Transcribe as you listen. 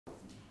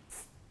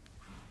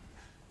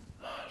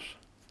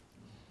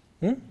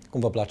Cum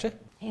vă place?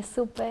 E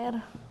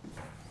super.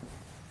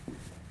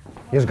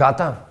 Ești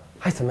gata?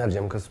 Hai să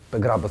mergem, că pe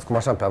grabă, cum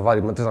așa pe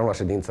avarii, mă trebuie la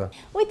ședință.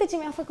 Uite ce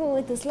mi-a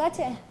făcut, îți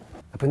place?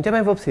 Păi nu te-ai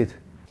mai vopsit?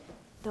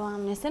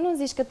 Doamne, să nu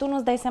zici că tu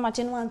nu-ți dai seama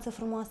ce nuanță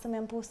frumoasă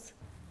mi-am pus.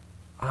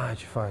 Ai,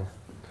 ce fain.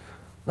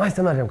 Hai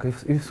să mergem, că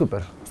e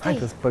super. Hai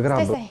că pe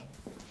grabă.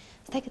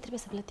 Stai că trebuie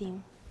să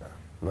plătim.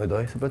 Noi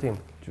doi să plătim.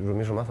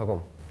 Jumătate jumătate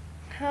acum.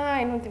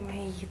 Hai, nu te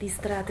mai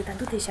distra atâta,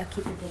 du-te și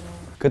achită de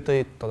nou. Cât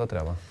e toată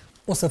treaba?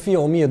 O să fie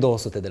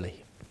 1200 de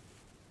lei.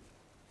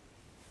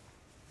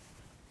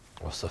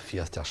 O să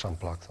fie astea, așa îmi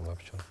plac să-mi la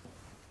picioare.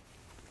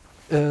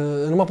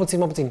 Numai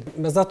puțin.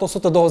 Mi-ați dat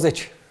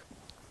 120.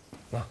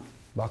 Da,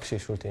 bag și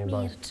ultimii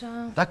bani. Mircea.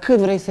 Dar cât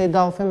vrei să-i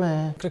dau,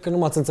 femeie? Cred că nu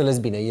m-ați înțeles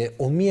bine. E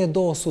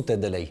 1200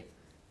 de lei.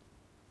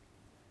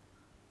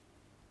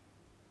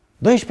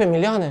 12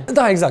 milioane?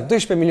 Da, exact.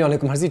 12 milioane,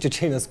 cum ar zice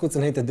cei născuți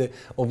înainte de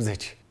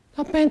 80.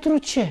 Dar pentru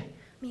ce?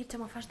 Mircea,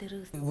 mă faci de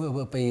râs.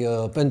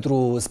 Păi,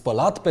 pentru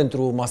spălat,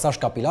 pentru masaj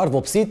capilar,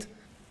 vopsit.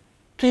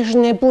 Tu ești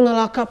nebună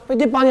la cap. Păi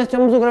de banii astea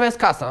am zugrăvesc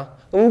casa.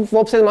 Îmi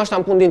vopsesc mașina,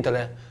 îmi pun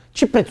dintele.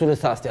 Ce prețuri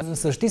sunt astea?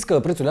 Să știți că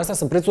prețurile astea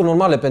sunt prețuri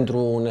normale pentru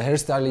un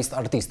hairstylist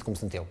artist, cum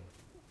sunt eu.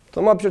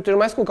 Să mă picior,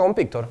 mai scund ca un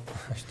pictor.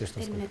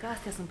 Termine că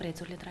astea sunt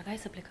prețurile, dragă, hai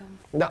să plecăm.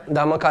 Da,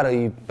 dar măcar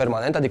e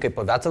permanent, adică e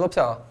pe viață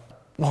vopseaua?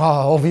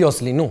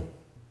 Obviously, nu.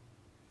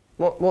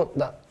 Bun,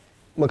 da.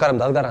 Măcar îmi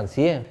dați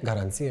garanție?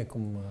 Garanție?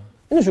 Cum...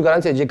 Nu știu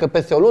garanție, e că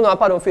peste o lună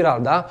apare un firar,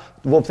 da?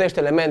 Vopsește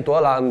elementul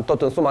ăla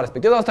tot în suma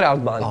respectivă, dar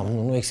alți bani.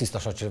 Nu există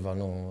așa ceva,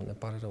 nu, ne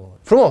pare rău.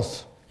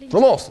 Frumos!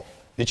 Frumos!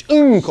 Deci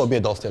încă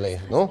 1200 lei,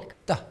 nu?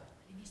 Da.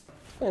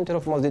 Spune-mi, te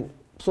rog frumos, din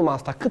suma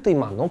asta, cât e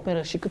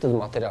manoperă și cât sunt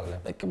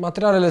materialele?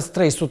 Materialele sunt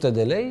 300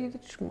 de lei,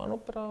 deci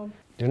manopera...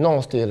 Deci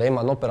 900 de lei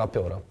manopera pe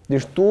oră.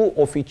 Deci tu,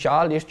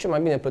 oficial, ești cel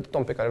mai bine plătit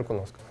om pe care îl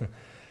cunosc.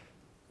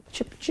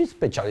 Ce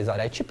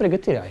specializare ai? Ce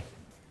pregătire ai?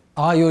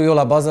 Eu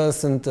la bază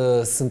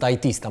sunt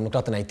IT-ist, am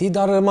lucrat în IT,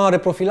 dar m-am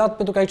reprofilat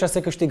pentru că aici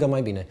se câștigă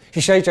mai bine.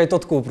 Și aici ai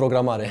tot cu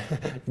programare.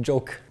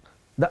 Joke.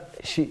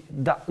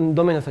 Da, în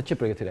domeniul ăsta ce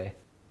pregătire ai?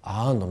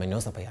 În domeniul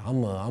ăsta, păi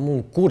am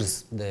un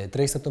curs de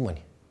 3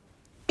 săptămâni.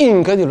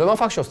 Incredibil, mă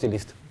fac și eu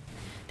stilist.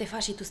 Te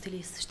faci și tu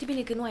stilist. Știi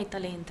bine că nu ai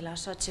talent la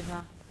așa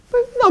ceva. Păi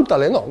n-am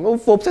talent,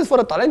 nu. Vopsesc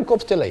fără talent, cu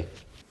 800 lei.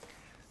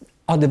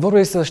 Adevărul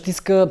e să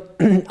știți că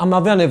am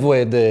avea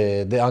nevoie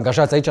de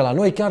angajați aici la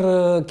noi,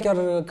 chiar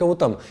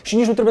căutăm. Și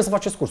nici nu trebuie să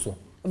faceți cursul.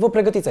 Vă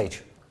pregătiți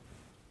aici.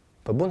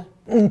 Pe bune?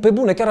 Pe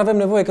bune, chiar avem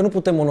nevoie, că nu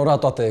putem onora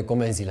toate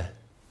comenzile.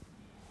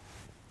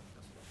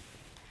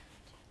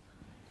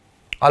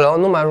 Alo,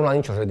 nu mai ajung la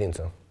nicio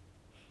ședință.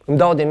 Îmi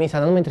dau demisia,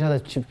 dar nu mă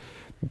interesează ce...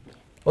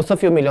 O să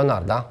fiu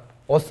milionar, da?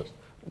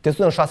 Te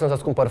sun în 6 luni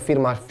să-ți cumpăr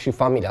firma și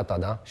familia ta,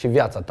 da? Și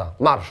viața ta.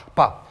 Marș,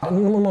 pa!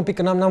 Nu, un pic,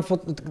 că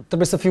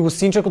trebuie să fiu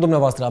sincer cu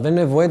dumneavoastră. Avem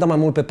nevoie, dar mai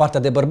mult pe partea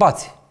de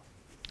bărbați.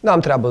 Da, am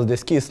treabă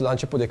deschis, la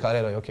început de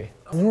carieră e ok.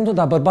 Nu,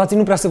 dar bărbații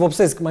nu prea se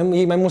vopsesc,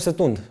 ei mai mult se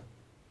tund.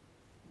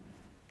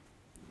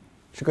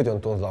 Și cât e un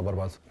tuns la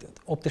bărbați?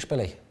 18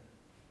 lei.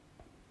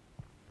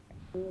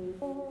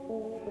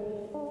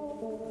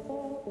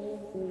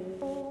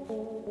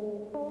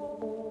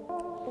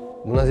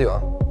 Bună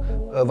ziua!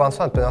 V-am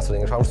sunat pe noastră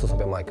și am vrut să sun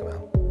pe maică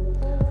mea.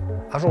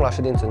 Ajung la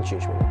ședință în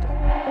 5 minute.